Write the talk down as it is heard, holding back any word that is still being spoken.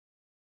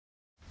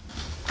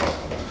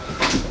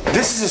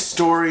This is a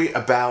story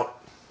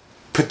about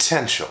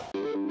potential.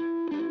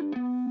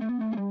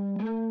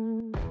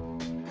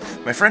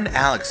 My friend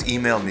Alex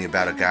emailed me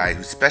about a guy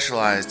who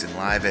specialized in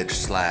live edge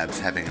slabs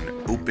having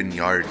an open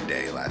yard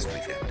day last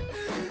weekend.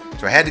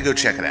 So I had to go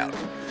check it out.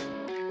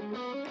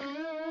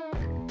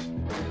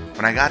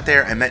 When I got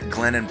there, I met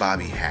Glenn and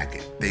Bobby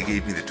Hackett. They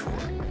gave me the tour.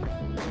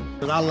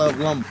 Because I love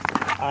lumber.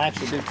 I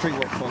actually do tree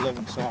work for a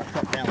living, so I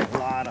cut down a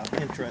lot of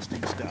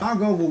interesting stuff. I'll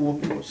go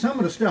over some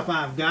of the stuff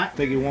I've got.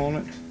 Figure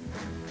walnut,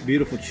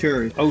 beautiful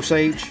cherry.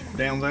 Osage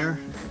down there,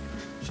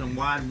 some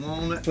white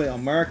walnut. The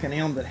American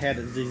elm that had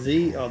a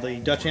disease, or the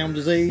Dutch elm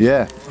disease.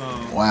 Yeah.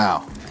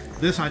 Wow.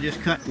 This I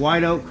just cut.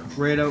 White oak,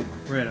 red oak,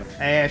 red oak.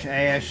 Ash,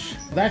 ash.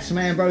 That's some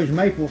Ambrose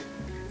maple,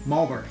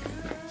 mulberry.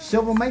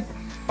 Silver maple.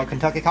 A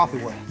Kentucky coffee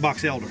wood.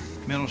 Box elder.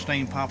 Middle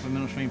stain poplar,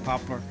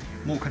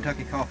 more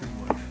Kentucky coffee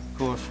wood. Of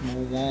course,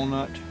 more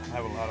walnut. I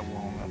have a lot of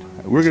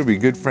walnut. We're gonna be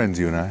good friends,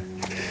 you and I.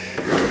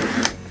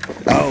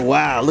 Oh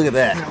wow, look at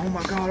that. Oh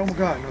my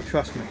God, no,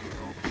 trust me.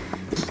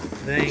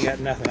 They ain't got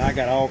nothing. I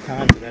got all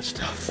kinds of that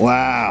stuff.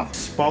 Wow.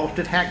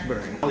 Spalted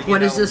hackberry.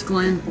 What is this,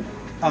 Glenn?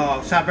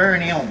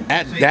 Siberian elm.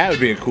 That would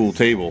be a cool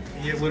table.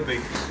 Yeah, it would be.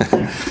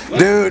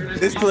 Dude,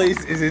 this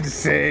place is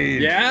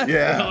insane. Yeah?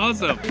 Yeah.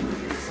 Awesome.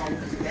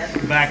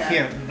 Back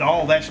here,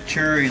 all that's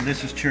cherry and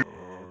this is cherry.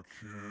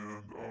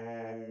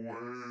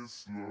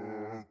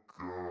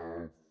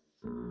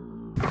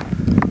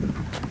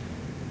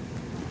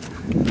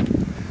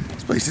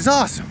 This place is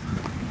awesome.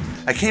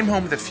 I came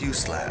home with a few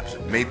slabs,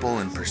 maple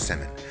and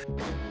persimmon.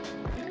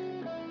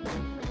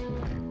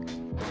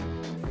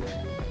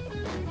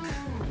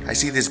 I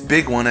see this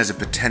big one as a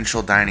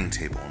potential dining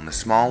table, and the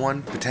small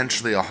one,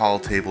 potentially a hall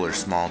table or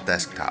small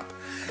desktop.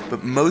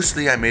 But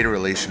mostly I made a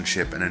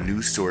relationship and a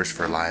new source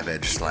for live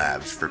edge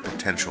slabs for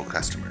potential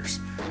customers.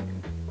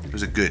 It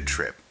was a good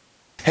trip.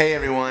 Hey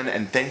everyone,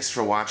 and thanks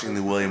for watching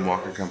the William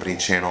Walker Company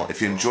channel.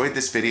 If you enjoyed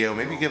this video,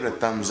 maybe give it a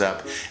thumbs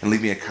up and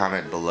leave me a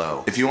comment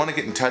below. If you want to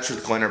get in touch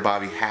with Glenn or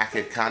Bobby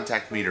Hackett,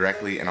 contact me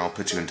directly and I'll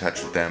put you in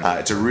touch with them.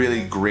 It's a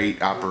really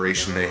great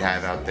operation they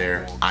have out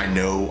there. I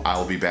know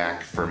I'll be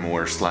back for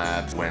more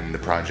slabs when the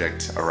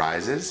project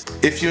arises.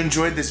 If you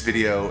enjoyed this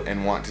video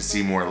and want to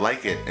see more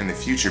like it in the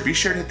future, be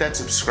sure to hit that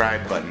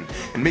subscribe button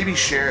and maybe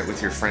share it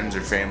with your friends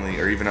or family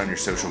or even on your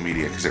social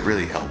media because it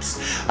really helps.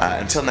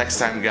 Until next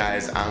time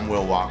guys, I'm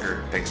Will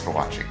Walker. Thanks for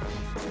watching.